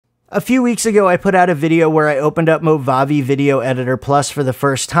A few weeks ago, I put out a video where I opened up Movavi Video Editor Plus for the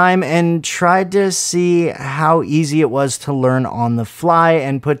first time and tried to see how easy it was to learn on the fly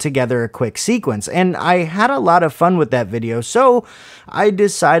and put together a quick sequence. And I had a lot of fun with that video, so I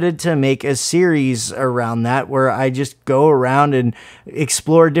decided to make a series around that where I just go around and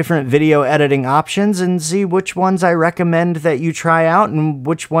explore different video editing options and see which ones I recommend that you try out and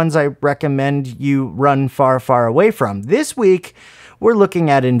which ones I recommend you run far, far away from. This week, we're looking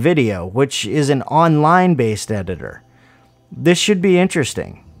at InVideo, which is an online-based editor. This should be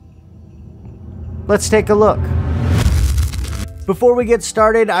interesting. Let's take a look. Before we get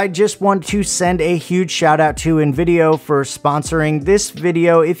started, I just want to send a huge shout out to InVideo for sponsoring this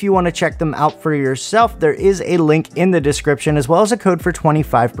video. If you want to check them out for yourself, there is a link in the description as well as a code for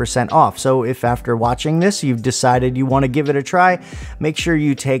 25% off. So if after watching this, you've decided you want to give it a try, make sure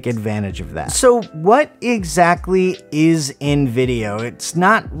you take advantage of that. So what exactly is InVideo? It's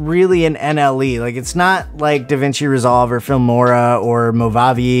not really an NLE. Like, it's not like Davinci Resolve or Filmora or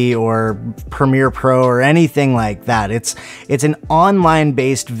Movavi or Premiere Pro or anything like that. It's an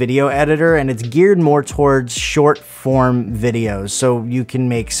online-based video editor, and it's geared more towards short-form videos. So you can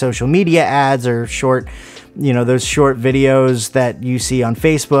make social media ads or short, those short videos that you see on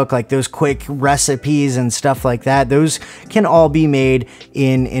Facebook, like those quick recipes and stuff like that. Those can all be made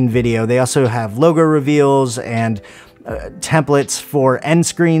in InVideo. They also have logo reveals and templates for end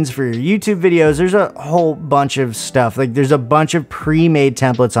screens for your YouTube videos. There's a whole bunch of stuff. Like, there's a bunch of pre-made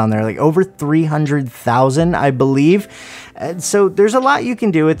templates on there, like over 300,000, I believe. And so there's a lot you can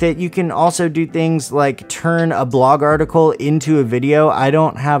do with it. You can also do things like turn a blog article into a video. I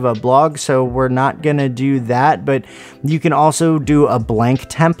don't have a blog, so we're not gonna do that, but you can also do a blank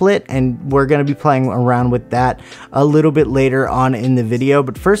template, and we're gonna be playing around with that a little bit later on in the video.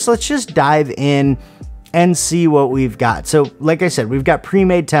 But first, let's just dive in and see what we've got. So like I said, we've got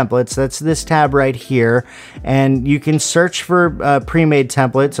pre-made templates. That's this tab right here. And you can search for pre-made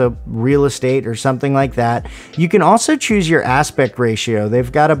templates, so real estate or something like that. You can also choose your aspect ratio.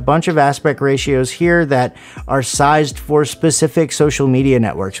 They've got a bunch of aspect ratios here that are sized for specific social media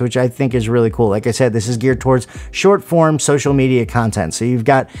networks, which I think is really cool. Like I said, this is geared towards short form social media content. So you've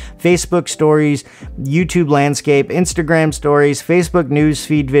got Facebook stories, YouTube landscape, Instagram stories, Facebook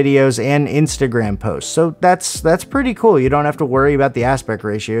newsfeed videos, and Instagram posts. So that's pretty cool. You don't have to worry about the aspect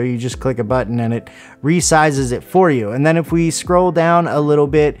ratio. You just click a button and it resizes it for you. And then if we scroll down a little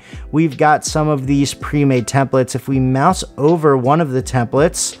bit, we've got some of these pre-made templates. If we mouse over one of the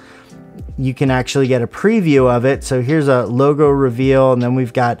templates, you can actually get a preview of it. So here's a logo reveal, and then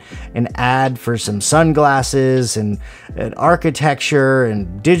we've got an ad for some sunglasses and an architecture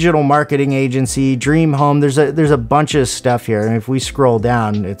and digital marketing agency, dream home. There's a bunch of stuff here. And if we scroll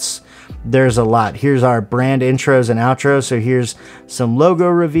down, there's a lot. Here's our brand intros and outros. So here's some logo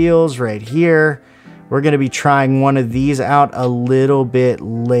reveals right here. We're going to be trying one of these out a little bit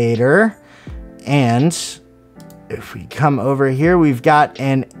later. And if we come over here, we've got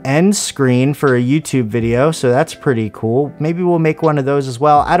an end screen for a YouTube video. So that's pretty cool. Maybe we'll make one of those as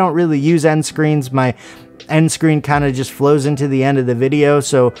well. I don't really use end screens. My end screen kind of just flows into the end of the video.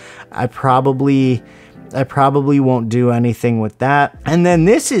 So I probably won't do anything with that. And then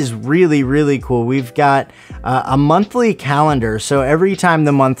this is really, really cool. We've got a monthly calendar. So every time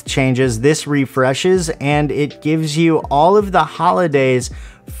the month changes, this refreshes and it gives you all of the holidays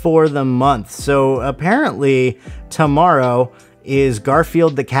for the month. So apparently tomorrow is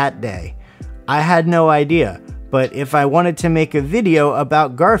Garfield the Cat Day. I had no idea. But if I wanted to make a video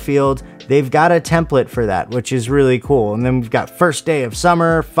about Garfield, they've got a template for that, which is really cool. And then we've got first day of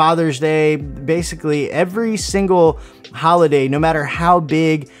summer, Father's Day, basically every single holiday, no matter how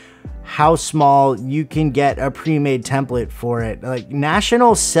big, how small, you can get a pre-made template for it. Like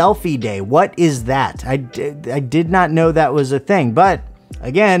National Selfie Day, what is that? I did not know that was a thing. But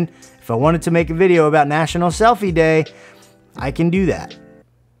again, if I wanted to make a video about National Selfie Day, I can do that.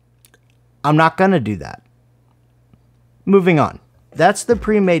 I'm not gonna do that. Moving on. That's the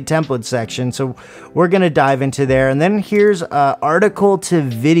pre-made template section, so we're going to dive into there. And then here's article to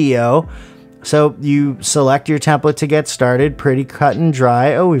video. So you select your template to get started. Pretty cut and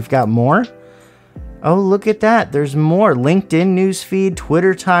dry. Oh, we've got more. Oh, look at that. There's more. LinkedIn newsfeed,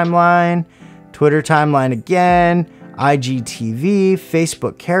 Twitter timeline again, IGTV,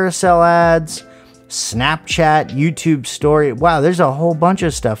 Facebook carousel ads, Snapchat, YouTube story. Wow, there's a whole bunch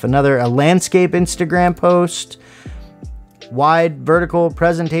of stuff. A landscape Instagram post, wide, vertical,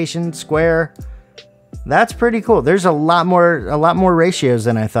 presentation, square. That's pretty cool. There's a lot more ratios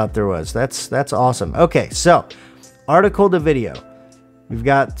than I thought there was. That's awesome. Okay, so article to video. We've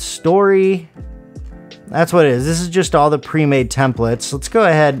got story, That's what it is. This is just all the pre-made templates. Let's go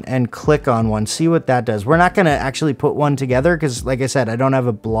ahead and click on one, see what that does. We're not gonna actually put one together because, like I said, I don't have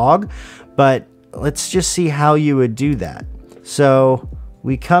a blog, but let's just see how you would do that. So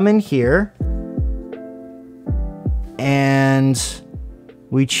we come in here and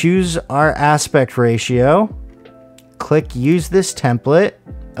we choose our aspect ratio, click use this template.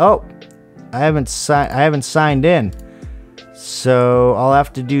 Oh, I haven't signed in. So I'll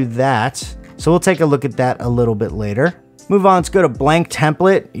have to do that. So we'll take a look at that a little bit later. Move on, let's go to blank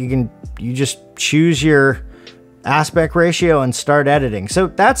template. You just choose your aspect ratio and start editing. So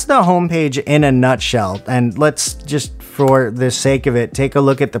that's the homepage in a nutshell. And let's just, for the sake of it, take a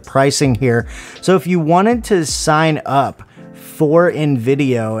look at the pricing here. So if you wanted to sign up for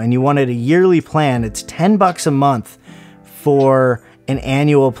InVideo and you wanted a yearly plan, it's $10 a month for an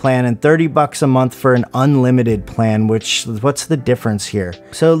annual plan and $30 a month for an unlimited plan. What's the difference here?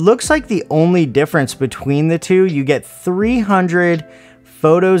 So it looks like the only difference between the two, you get 300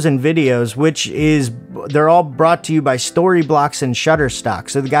 photos and videos, they're all brought to you by Storyblocks and Shutterstock.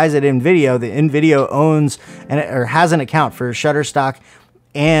 So the guys at InVideo, the InVideo owns or has an account for Shutterstock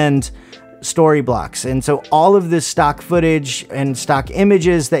and Storyblocks. And so all of this stock footage and stock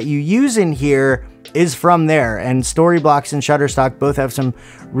images that you use in here is from there, and Storyblocks and Shutterstock both have some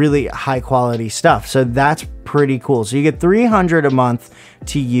really high quality stuff. So that's pretty cool. So you get 300 a month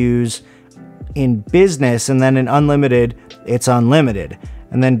to use in business, and then in unlimited, it's unlimited.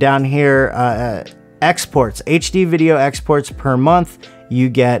 And then down here, exports, HD video exports per month, you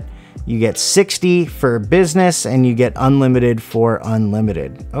get 60 for business and you get unlimited for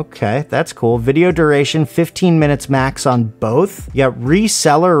unlimited. Okay, that's cool. Video duration, 15 minutes max on both. You got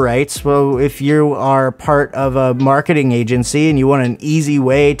reseller rights. Well, if you are part of a marketing agency and you want an easy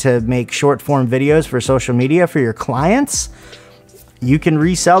way to make short form videos for social media for your clients, you can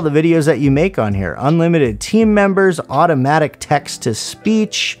resell the videos that you make on here. Unlimited team members, automatic text to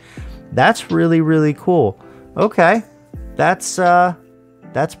speech. That's really, really cool. Okay, that's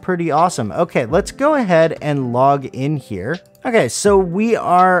pretty awesome. Okay, let's go ahead and log in here. Okay, so we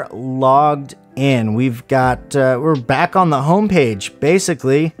are logged in. We've got, we're back on the home page.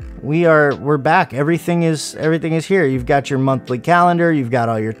 Basically, we're back. Everything is here. You've got your monthly calendar. You've got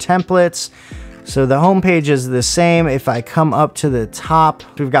all your templates. So the home page is the same. If I come up to the top,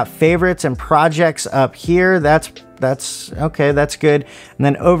 we've got favorites and projects up here. That's okay. That's good. And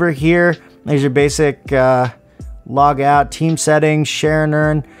then over here, there's your basic, log out, team settings, share and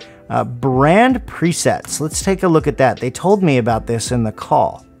earn, brand presets. Let's take a look at that. They told me about this in the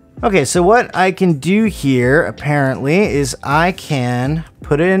call. Okay, so what I can do here apparently is I can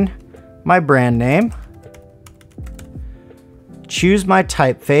put in my brand name, choose my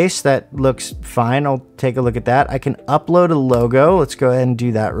typeface. That looks fine. I'll take a look at that. I can upload a logo. Let's go ahead and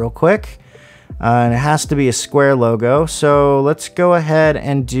do that real quick. And it has to be a square logo. So let's go ahead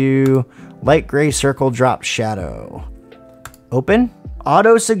and do light gray circle drop shadow. Open.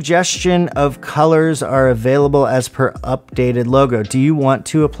 Auto suggestion of colors are available as per updated logo. Do you want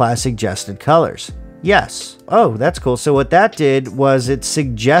to apply suggested colors? Yes. Oh, that's cool. So what that did was it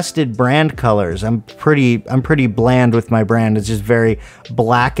suggested brand colors. I'm pretty bland with my brand. It's just very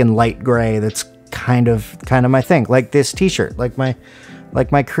black and light gray. That's kind of my thing. Like this t-shirt, like my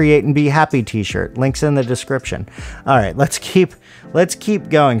Create and Be Happy t-shirt. Links in the description. All right, let's keep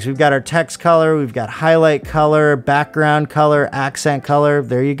going. So we've got our text color, we've got highlight color, background color, accent color.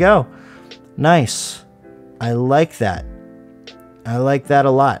 There you go. Nice. I like that. I like that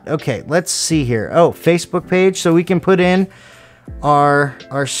a lot. Okay, let's see here. Oh, Facebook page. So we can put in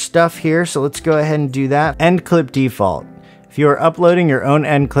our stuff here. So let's go ahead and do that. End clip default. If you are uploading your own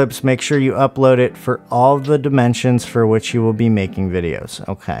end clips, make sure you upload it for all the dimensions for which you will be making videos.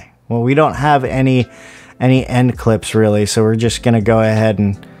 Okay. Well, we don't have any end clips really, so we're just going to go ahead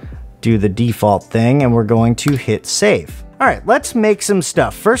and do the default thing, and we're going to hit save. All right, let's make some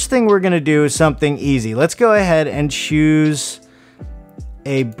stuff. First thing we're going to do is something easy. Let's go ahead and choose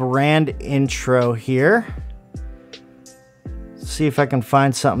a brand intro here. See if I can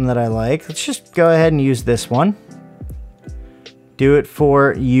find something that I like. Let's just go ahead and use this one. Do it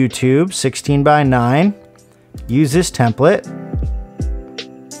for YouTube, 16:9. Use this template.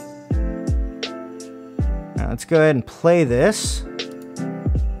 Now let's go ahead and play this.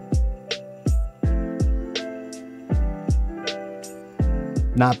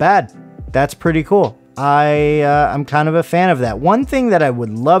 Not bad. That's pretty cool. I'm kind of a fan of that. One thing that I would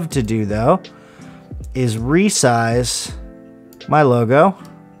love to do though is resize my logo.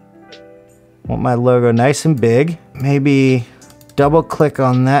 Want my logo nice and big. Maybe double click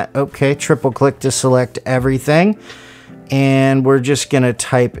on that. Okay, triple click to select everything. And we're just gonna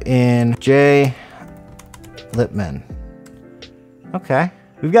type in JRE Lippmann. Okay.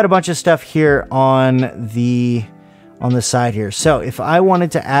 We've got a bunch of stuff here on the side here. So if I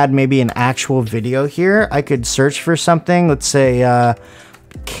wanted to add maybe an actual video here, I could search for something. Let's say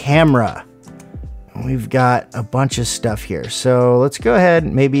camera. We've got a bunch of stuff here. So let's go ahead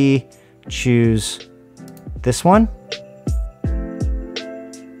and maybe choose this one.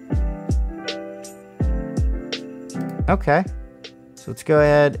 Okay. So let's go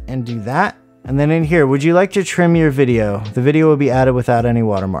ahead and do that. And then in here, would you like to trim your video? The video will be added without any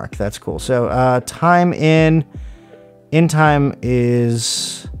watermark. That's cool. So time in time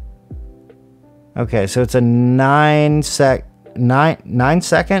is, okay, so it's a 9 second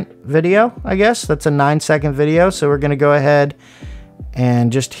video, I guess. That's a 9-second video. So we're gonna go ahead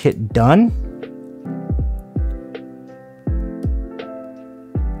and just hit done.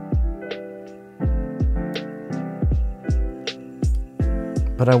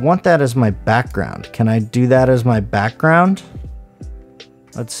 But I want that as my background. Can I do that as my background?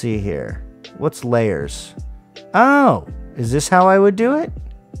 Let's see here. What's layers? Oh, is this how I would do it?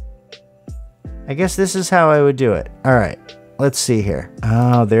 I guess this is how I would do it. All right, let's see here.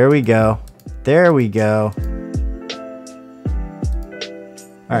 Oh, there we go. There we go.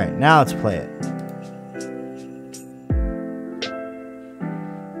 All right, now let's play it.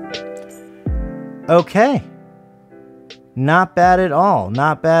 Okay. Not bad at all.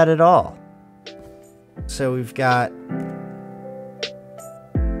 Not bad at all. So we've got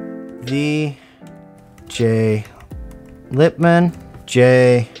the J Lippmann,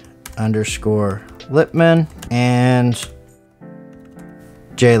 J underscore Lippmann, and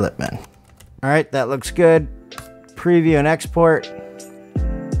J Lippmann. All right, that looks good. Preview and export.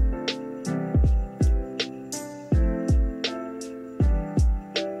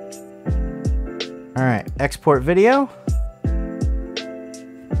 All right, export video.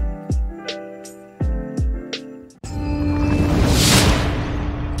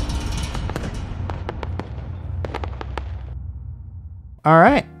 All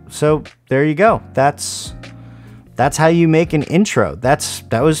right, so there you go. That's how you make an intro. That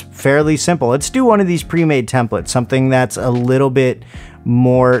was fairly simple. Let's do one of these pre-made templates, something that's a little bit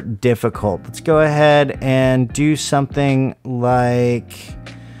more difficult. Let's go ahead and do something like,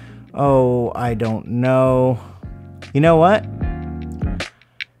 oh, I don't know. You know what?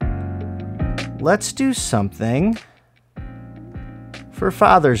 Let's do something for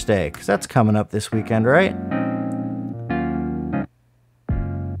Father's Day, because that's coming up this weekend, right?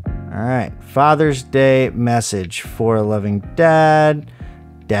 All right, Father's Day message for a loving dad,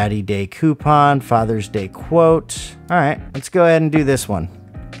 Daddy Day coupon, Father's Day quote. All right, let's go ahead and do this one.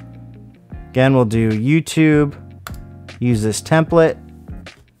 Again, we'll do YouTube, use this template.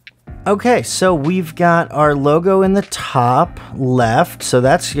 Okay, so we've got our logo in the top left, so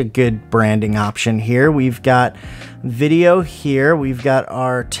that's a good branding option here. We've got video here, we've got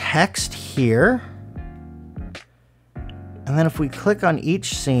our text here. And then if we click on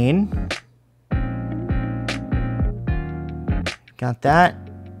each scene, got that.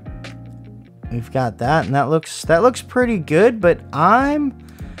 We've got that, and that looks pretty good, but I'm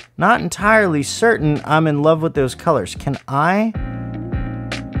not entirely certain I'm in love with those colors. Can I?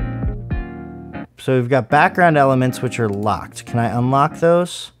 So we've got background elements which are locked. Can I unlock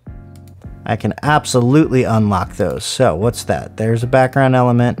those? I can absolutely unlock those. So what's that? There's a background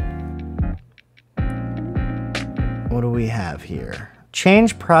element. What do we have here?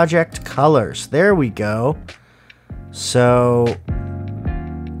 Change project colors. There we go. So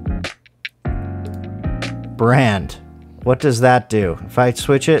brand. What does that do? If I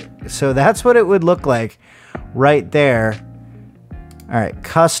switch it, so that's what it would look like right there. All right,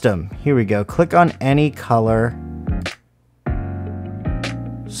 custom. Here we go. Click on any color.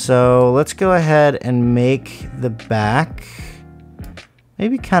 So let's go ahead and make the back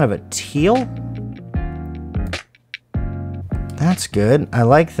maybe kind of a teal. That's good. I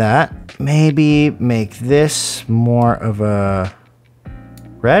like that. Maybe make this more of a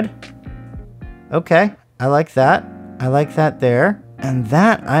red. Okay, I like that. I like that there. And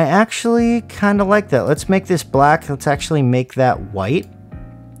that, I actually kind of like that. Let's make this black. Let's actually make that white.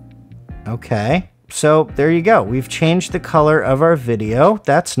 Okay, so there you go. We've changed the color of our video.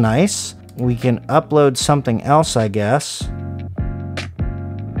 That's nice. We can upload something else, I guess.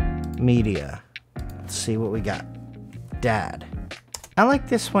 Media. Let's see what we got. Dad. I like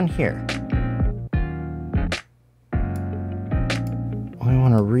this one here. We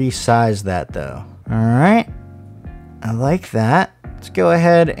want to resize that though. All right. I like that. Let's go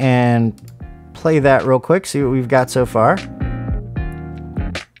ahead and play that real quick, see what we've got so far.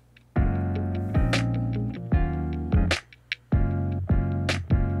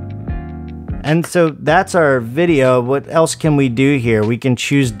 And so that's our video. What else can we do here? We can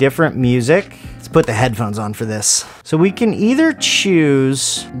choose different music. Let's put the headphones on for this. So we can either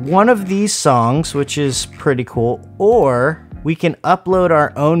choose one of these songs, which is pretty cool, or we can upload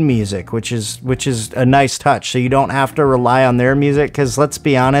our own music, which is a nice touch. So you don't have to rely on their music, because let's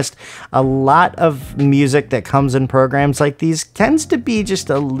be honest, a lot of music that comes in programs like these tends to be just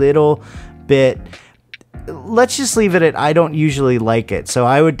a little bit, let's just leave it at I don't usually like it. So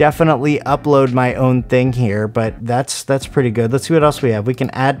I would definitely upload my own thing here, but that's pretty good. Let's see what else we have. We can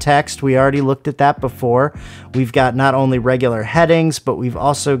add text. We already looked at that before. We've got not only regular headings, but we've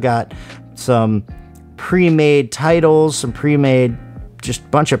also got some pre-made titles, some pre-made, just a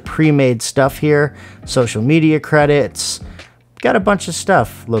bunch of pre-made stuff here. Social media credits. Got a bunch of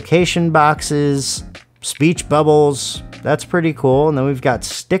stuff. Location boxes, speech bubbles. That's pretty cool. And then we've got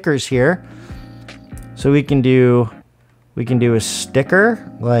stickers here. So we can do a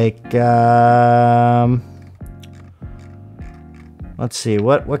sticker like let's see,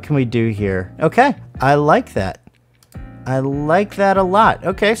 what can we do here? Okay, I like that. I like that a lot.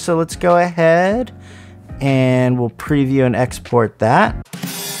 Okay, so let's go ahead and we'll preview and export that.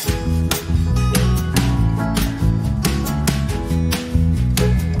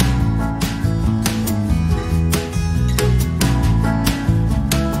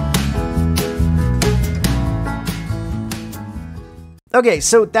 Okay,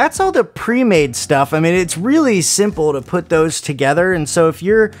 so that's all the pre-made stuff. I mean, it's really simple to put those together. And so if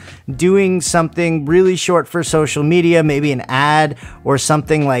you're doing something really short for social media, maybe an ad or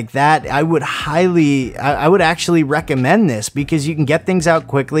something like that, I would actually recommend this, because you can get things out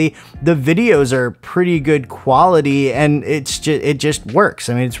quickly. The videos are pretty good quality, and it just works.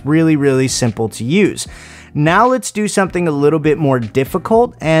 I mean, it's really, really simple to use. Now let's do something a little bit more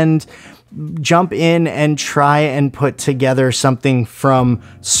difficult and jump in and try and put together something from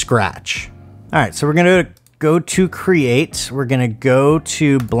scratch. All right, so we're gonna go to create. We're gonna go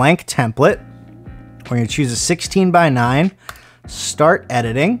to blank template. We're gonna choose a 16:9, start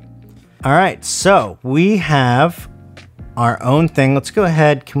editing. All right, so we have our own thing. Let's go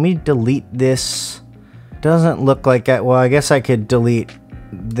ahead. Can we delete this? Doesn't look like that. Well, I guess I could delete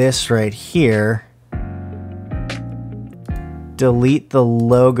this right here. Delete the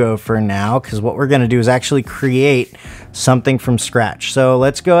logo for now, because what we're going to do is actually create something from scratch. So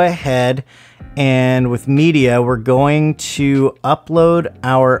let's go ahead, and with media, we're going to upload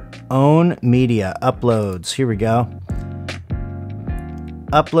our own media. Uploads, here we go.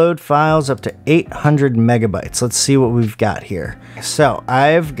 Upload files up to 800 megabytes. Let's see what we've got here. So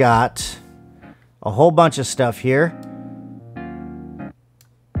I've got a whole bunch of stuff here,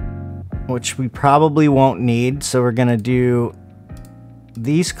 which we probably won't need. So we're going to do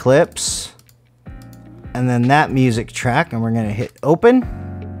these clips and then that music track, and we're going to hit open.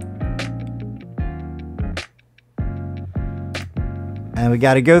 And we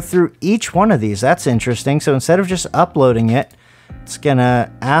got to go through each one of these. That's interesting. So instead of just uploading it, it's going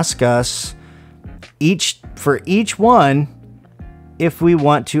to ask us for each one if we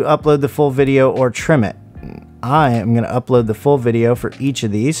want to upload the full video or trim it. I am going to upload the full video for each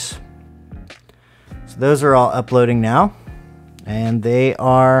of these. So those are all uploading now, and they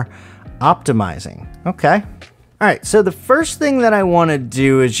are optimizing. Okay. All right, so the first thing that I want to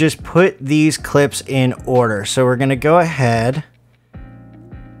do is just put these clips in order. So we're going to go ahead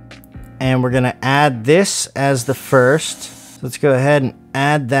and we're going to add this as the first. So let's go ahead and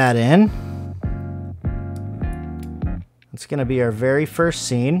add that in. It's going to be our very first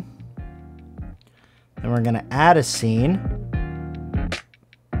scene. Then we're going to add a scene.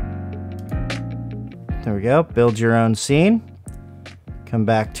 There we go. Build your own scene. Come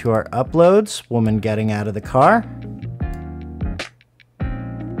back to our uploads. Woman getting out of the car.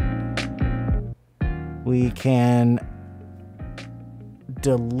 We can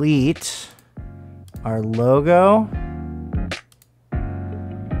delete our logo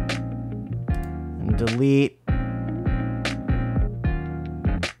and delete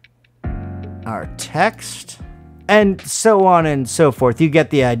our text, and so on and so forth. You get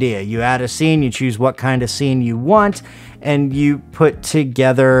the idea. You add a scene, you choose what kind of scene you want, and you put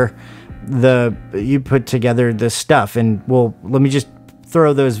together the stuff. And let me just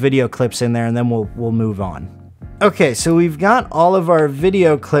throw those video clips in there, and then we'll move on. Okay, so we've got all of our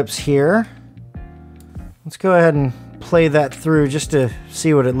video clips here. Let's go ahead and play that through just to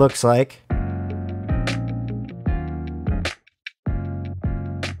see what it looks like.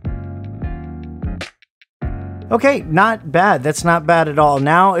 Okay, not bad. That's not bad at all.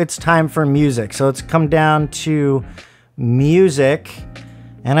 Now it's time for music. So let's come down to music.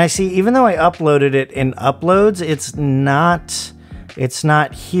 And I see, even though I uploaded it in uploads, it's not it's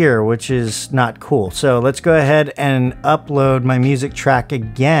not here, which is not cool. So let's go ahead and upload my music track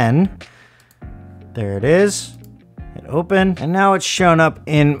again. There it is. Hit open, and now it's shown up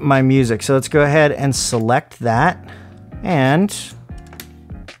in my music. So let's go ahead and select that, and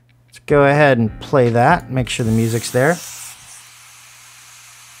let's go ahead and play that. Make sure the music's there.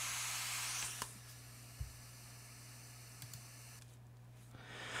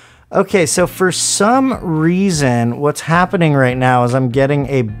 Okay, so for some reason, what's happening right now is I'm getting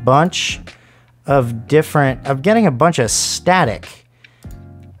a bunch of static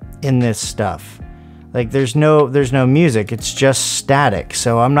in this stuff. Like there's no music, it's just static.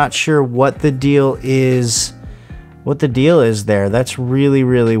 So I'm not sure what the deal is there. That's really,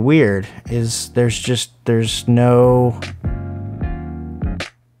 really weird. Is there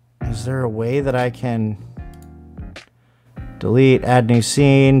a way that I can delete, add new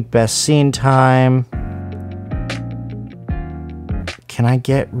scene, best scene time? Can I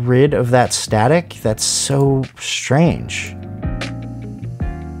get rid of that static? That's so strange.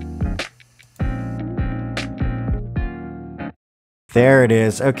 There it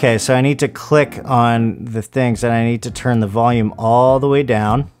is. Okay, so I need to click on the things and I need to turn the volume all the way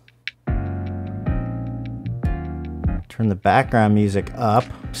down. Turn the background music up.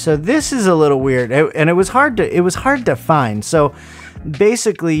 So this is a little weird, and it was hard to find. So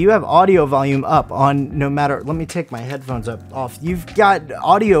basically you have audio volume up on no matter, let me take my headphones off. You've got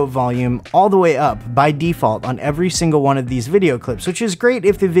audio volume all the way up by default on every single one of these video clips, which is great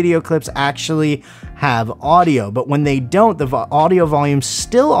if the video clips actually have audio. But when they don't, the audio volume's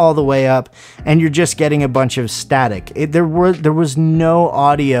still all the way up and you're just getting a bunch of static. There was no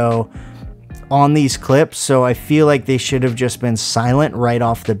audio on these clips, so I feel like they should have just been silent right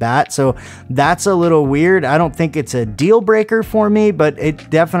off the bat. So that's a little weird. I don't think it's a deal breaker for me, but it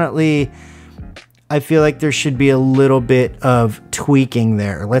definitely, I feel like there should be a little bit of tweaking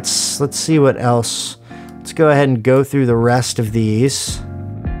there. Let's see what else. Let's go ahead and go through the rest of these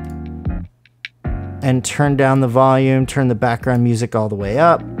and turn down the volume, turn the background music all the way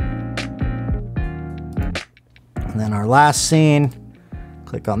up. And then our last scene,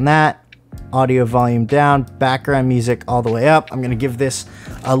 click on that. Audio volume down, background music all the way up. I'm gonna give this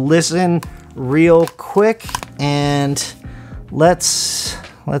a listen real quick, and let's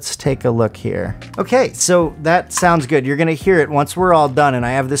take a look here. Okay, so that sounds good. You're gonna hear it once we're all done, and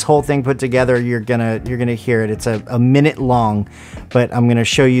I have this whole thing put together. You're gonna hear it. It's a minute long, but I'm gonna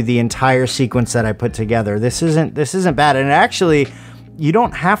show you the entire sequence that I put together. This isn't bad, and actually, you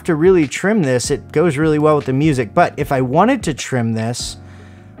don't have to really trim this. It goes really well with the music. But if I wanted to trim this,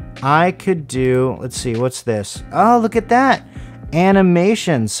 I could do, let's see, what's this? Oh, look at that.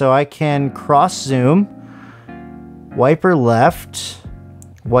 Animation. So I can cross zoom, wiper left,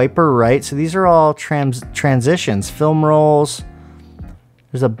 wiper right. So these are all transitions, film rolls.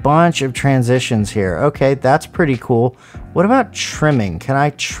 There's a bunch of transitions here. Okay, that's pretty cool. What about trimming? Can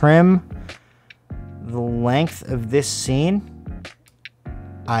I trim the length of this scene?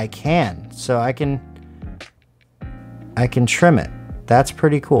 I can. So I can trim it. That's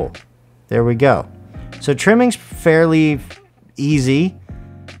pretty cool. There we go. So trimming's fairly easy.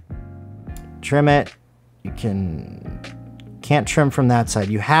 Trim it. You can't trim from that side.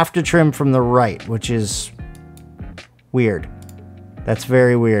 You have to trim from the right, which is weird. That's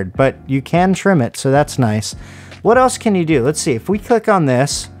very weird, but you can trim it, so that's nice. What else can you do? Let's see. If we click on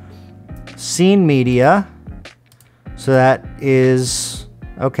this, scene media, so that is,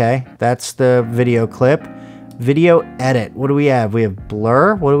 okay, that's the video clip. Video edit. What do we have? We have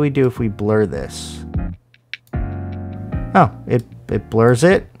blur. What do we do if we blur this? Oh, it blurs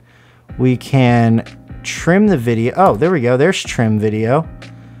it. We can trim the video. Oh, there we go. There's trim video.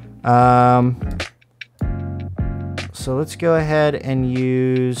 So let's go ahead and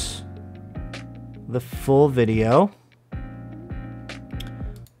use the full video.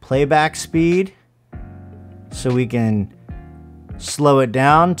 Playback speed. So we can slow it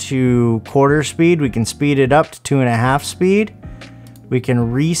down to quarter speed. We can speed it up to 2.5 speed. We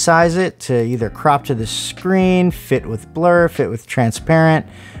can resize it to either crop to the screen, fit with blur, fit with transparent.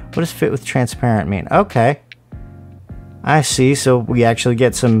 What does fit with transparent mean? Okay, I see. So we actually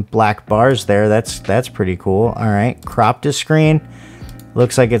get some black bars there. That's pretty cool. All right, crop to screen.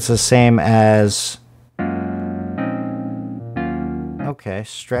 Looks like it's the same as, okay,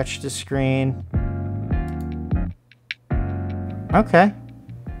 stretch to screen. Okay,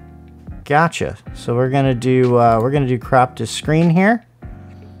 gotcha. So we're gonna do crop to screen here.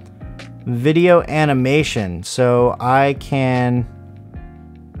 Video animation. So I can,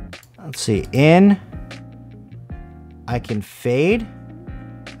 let's see, in. I can fade.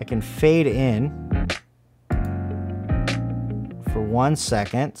 I can fade in for 1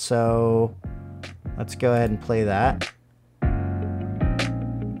 second. So let's go ahead and play that.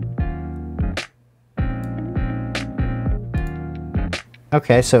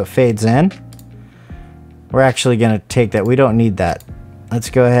 Okay, so it fades in. We're actually going to take that. We don't need that. Let's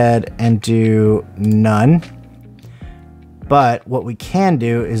go ahead and do none. But what we can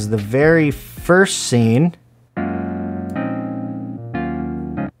do is the very first scene.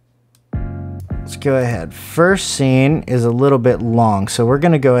 Let's go ahead. First scene is a little bit long, so we're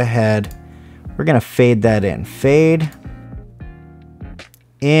going to go ahead. We're going to fade that in. Fade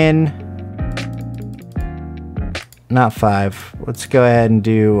in. Not 5. Let's go ahead and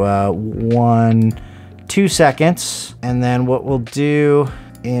do 2 seconds. And then what we'll do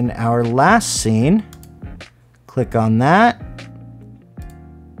in our last scene, click on that,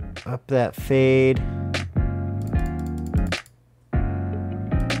 up that fade.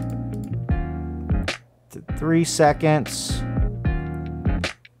 To 3 seconds.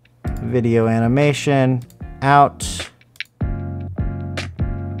 Video animation, out.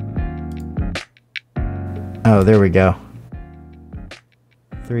 Oh, there we go.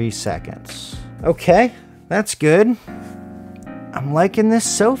 3 seconds. Okay, that's good. I'm liking this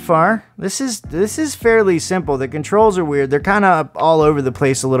so far. This is fairly simple. The controls are weird. They're kind of all over the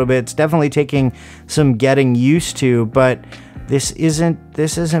place a little bit. It's definitely taking some getting used to, but this isn't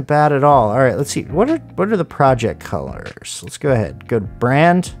bad at all. All right, let's see. What are the project colors? Let's go ahead. Go to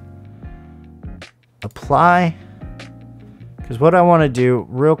brand. Apply. Because what I want to do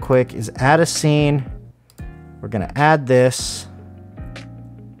real quick is add a scene. We're going to add this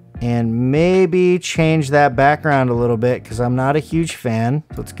and maybe change that background a little bit because I'm not a huge fan.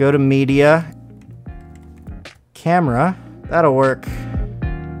 Let's go to media, camera. That'll work.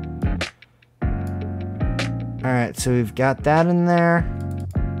 All right, so we've got that in there.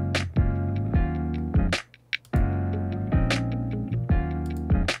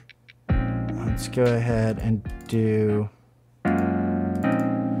 Let's go ahead and do...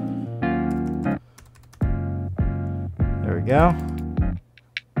 There we go.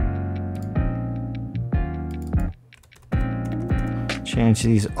 Change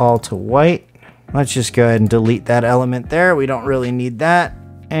these all to white. Let's just go ahead and delete that element there. We don't really need that.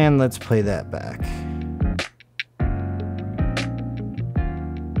 And let's play that back.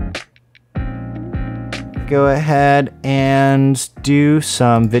 Go ahead and do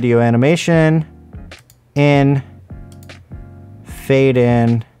some video animation. In, fade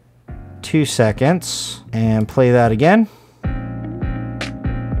in, 2 seconds, and play that again.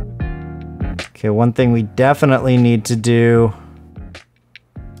 Okay, one thing we definitely need to do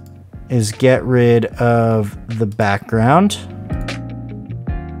is get rid of the background.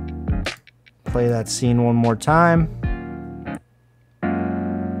 Play that scene one more time.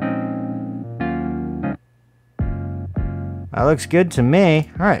 That looks good to me.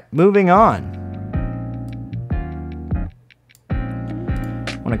 All right, moving on.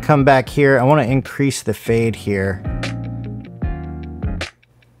 I want to come back here. I want to increase the fade here.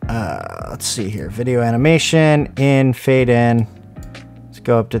 Let's see here. Video animation, in, fade in. Let's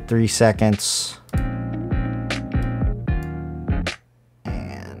go up to 3 seconds.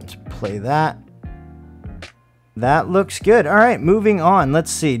 And play that. That looks good. All right, moving on.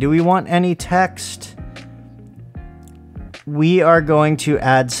 Let's see. Do we want any text? We are going to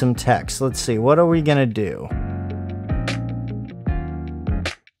add some text. Let's see. What are we going to do?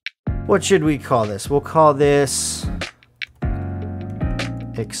 What should we call this? We'll call this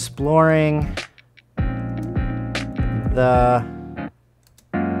Exploring the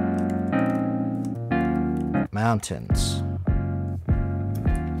Mountains.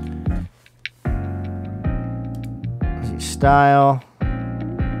 Style.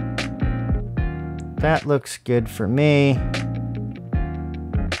 That looks good for me.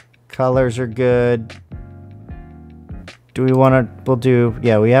 Colors are good. Do we want to, we'll do,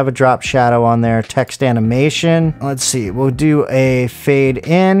 yeah, we have a drop shadow on there. Text animation. Let's see, we'll do a fade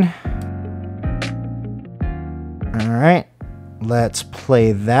in. All right, let's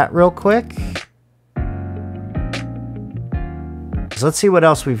play that real quick. So let's see what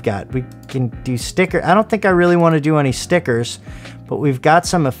else we've got. We can do sticker. I don't think I really want to do any stickers, but we've got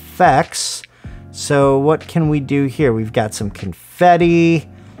some effects. So what can we do here? We've got some confetti.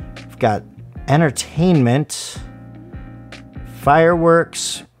 We've got entertainment.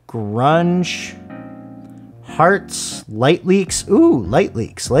 Fireworks, grunge, hearts, light leaks. Ooh, light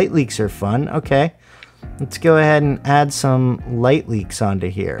leaks. Light leaks are fun. Okay. Let's go ahead and add some light leaks onto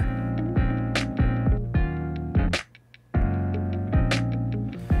here.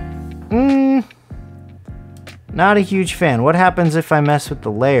 Not a huge fan. What happens if I mess with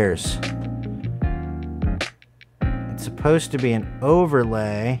the layers? It's supposed to be an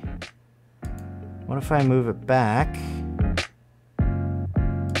overlay. What if I move it back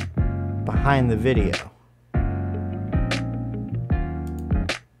behind the video?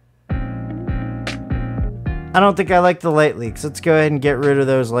 I don't think I like the light leaks. Let's go ahead and get rid of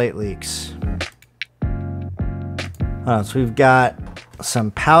those light leaks. So we've got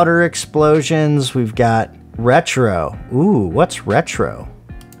some powder explosions. We've got retro. Ooh, what's retro?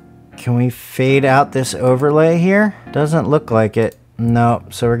 Can we fade out this overlay here? Doesn't look like it. No,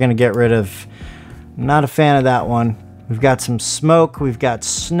 so we're gonna get rid of, not a fan of that one. We've got some smoke, we've got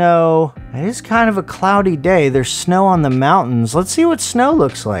snow. It is kind of a cloudy day. There's snow on the mountains. Let's see what snow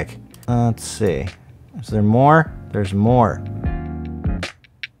looks like. Let's see. Is there more? There's more.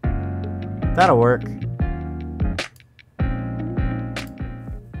 That'll work.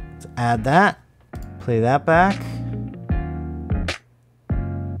 Let's add that. Play that back.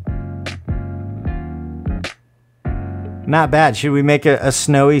 Not bad. Should we make a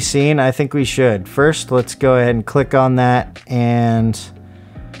snowy scene? I think we should. First, let's go ahead and click on that. And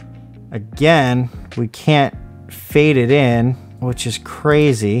again, we can't fade it in, which is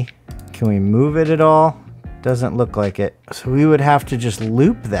crazy. Can we move it at all? Doesn't look like it. So we would have to just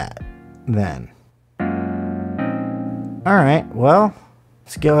loop that then. All right, well,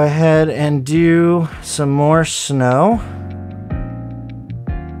 let's go ahead and do some more snow.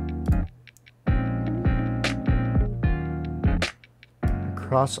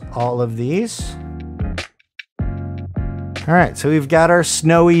 Across all of these. All right, so we've got our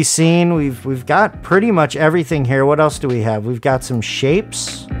snowy scene. We've got pretty much everything here. What else do we have? We've got some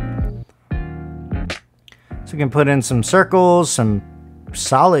shapes. So we can put in some circles, some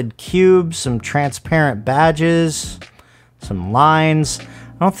solid cubes, some transparent badges, some lines. I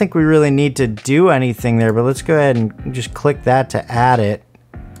don't think we really need to do anything there, but let's go ahead and just click that to add it.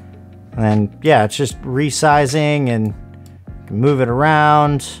 And then, yeah, it's just resizing and move it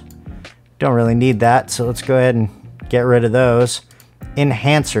around. Don't really need that, so let's go ahead and get rid of those.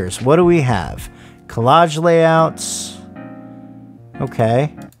 Enhancers, what do we have? Collage layouts.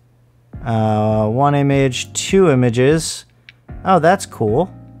 Okay. One image, two images. Oh, that's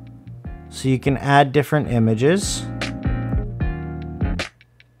cool. So you can add different images.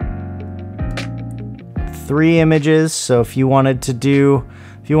 3 images, so if you wanted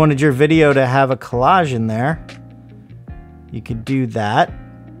your video to have a collage in there, you could do that.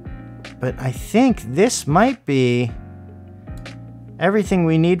 But I think this might be everything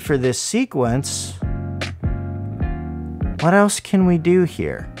we need for this sequence. What else can we do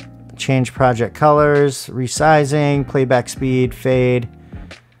here? Change project colors, resizing, playback speed, fade,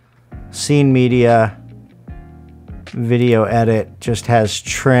 scene media, video edit, just has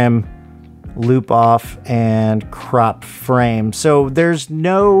trim, loop off, and crop frame. So there's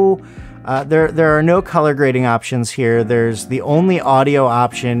no there are no color grading options here. There's the only audio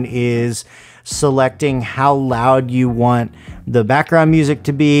option is selecting how loud you want the background music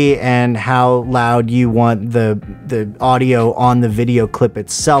to be and how loud you want the audio on the video clip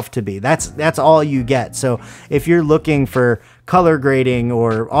itself to be. That's all you get. So if you're looking for color grading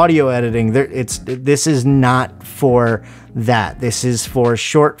or audio editing, this is not for that. This is for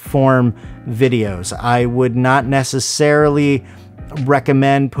short form videos. I would not necessarily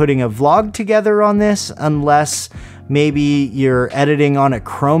recommend putting a vlog together on this unless maybe you're editing on a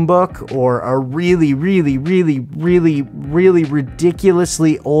Chromebook or a really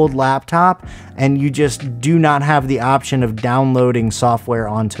ridiculously old laptop and you just do not have the option of downloading software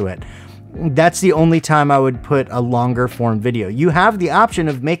onto it. That's the only time I would put a longer form video. You have the option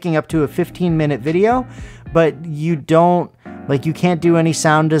of making up to a 15-minute video, but you don't, like, you can't do any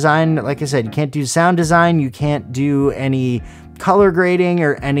sound design. Like I said, you can't do sound design, you can't do any color grading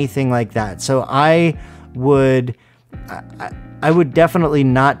or anything like that. So I would definitely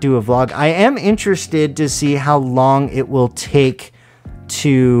not do a vlog. I am interested to see how long it will take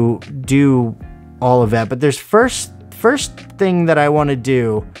to do all of that. But there's first thing that I want to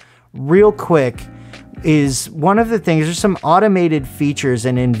do real quick is one of the things, there's some automated features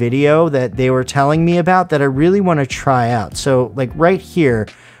in InVideo that they were telling me about that I really want to try out. So like right here,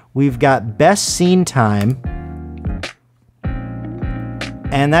 we've got best scene time.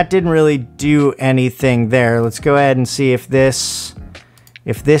 And that didn't really do anything there. Let's go ahead and see if this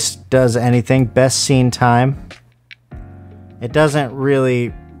does anything. Best scene time. It doesn't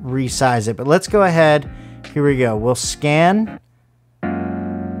really resize it, but let's go ahead. Here we go. We'll scan.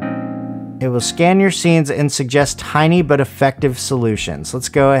 It will scan your scenes and suggest tiny but effective solutions. Let's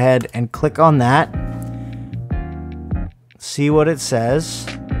go ahead and click on that. See what it says.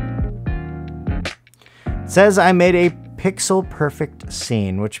 It says I made a pixel perfect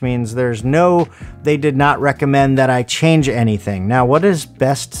scene, which means they did not recommend that I change anything. Now, what is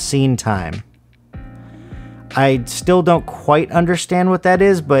best scene time? I still don't quite understand what that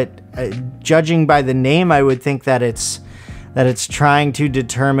is, but judging by the name, I would think that it's trying to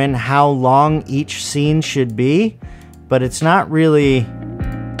determine how long each scene should be, but it's not really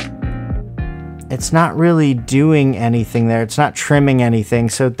doing anything there. It's not trimming anything,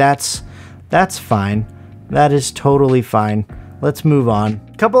 so that's fine. That is totally fine. Let's move on.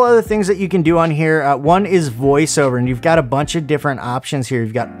 A couple other things that you can do on here. One is voiceover, and you've got a bunch of different options here.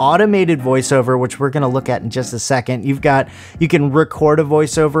 You've got automated voiceover, which we're gonna look at in just a second. You can record a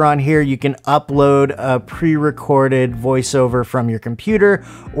voiceover on here. You can upload a pre-recorded voiceover from your computer,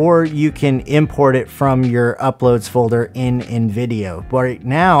 or you can import it from your uploads folder in InVideo. But right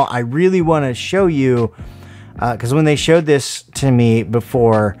now, I really wanna show you, because when they showed this to me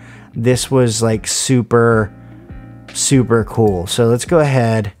before, this was like super cool. So let's go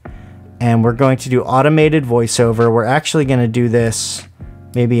ahead and we're going to do automated voiceover. We're actually going to do this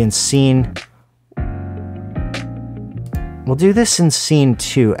maybe in scene. We'll do this in scene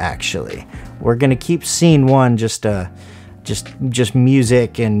 2 actually. We're going to keep scene 1 just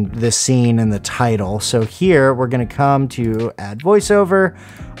music and the scene and the title. So here we're going to come to add voiceover,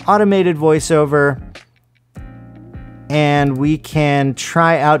 automated voiceover, and we can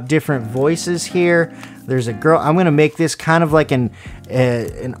try out different voices here. There's a girl. I'm gonna make this kind of like an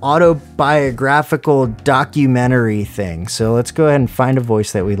autobiographical documentary thing. So let's go ahead and find a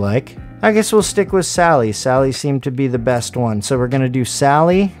voice that we like. I guess we'll stick with Sally. Sally seemed to be the best one. So we're gonna do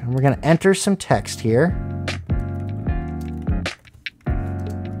Sally, and we're gonna enter some text here.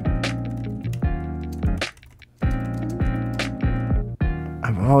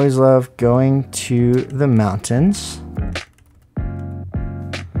 I've always loved going to the mountains.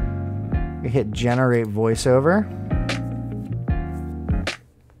 We hit generate voiceover.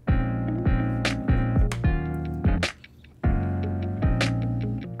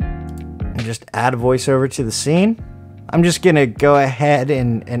 And just add a voiceover to the scene. I'm just gonna go ahead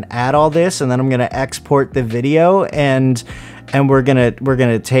and add all this, and then I'm gonna export the video, and we're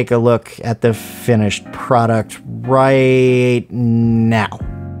gonna take a look at the finished product right now.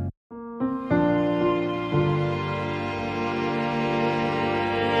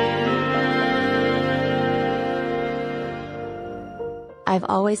 I've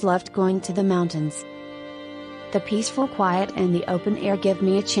always loved going to the mountains. The peaceful quiet and the open air give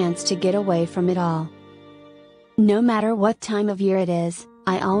me a chance to get away from it all. No matter what time of year it is,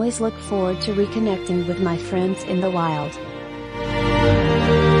 I always look forward to reconnecting with my friends in the wild.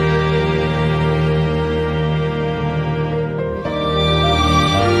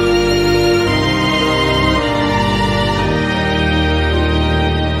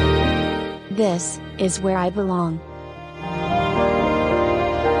 This is where I belong.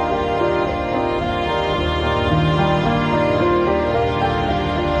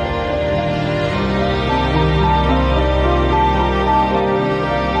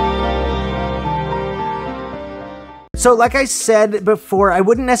 So like I said before, I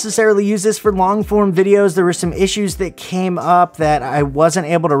wouldn't necessarily use this for long form videos. There were some issues that came up that I wasn't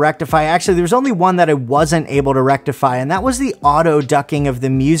able to rectify. Actually, there was only one that I wasn't able to rectify, and that was the auto ducking of the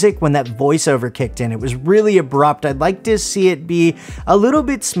music when that voiceover kicked in. It was really abrupt. I'd like to see it be a little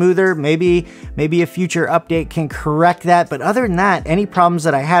bit smoother. Maybe a future update can correct that. But other than that, any problems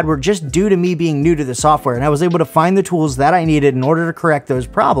that I had were just due to me being new to the software, and I was able to find the tools that I needed in order to correct those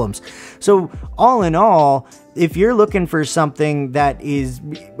problems. So all in all, if you're looking for something that is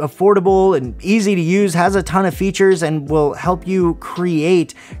affordable and easy to use, has a ton of features, and will help you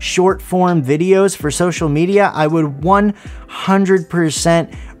create short form videos for social media, I would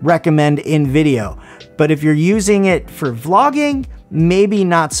 100% recommend InVideo. But if you're using it for vlogging, maybe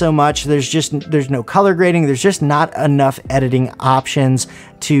not so much. There's no color grading. There's just not enough editing options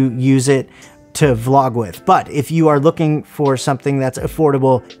to use it to vlog with. But if you are looking for something that's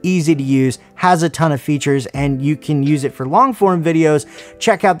affordable, easy to use, has a ton of features, and you can use it for long form videos,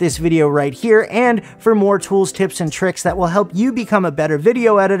 check out this video right here. And for more tools, tips, and tricks that will help you become a better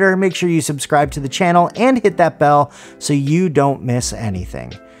video editor, make sure you subscribe to the channel and hit that bell so you don't miss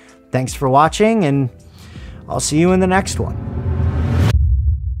anything. Thanks for watching, and I'll see you in the next one.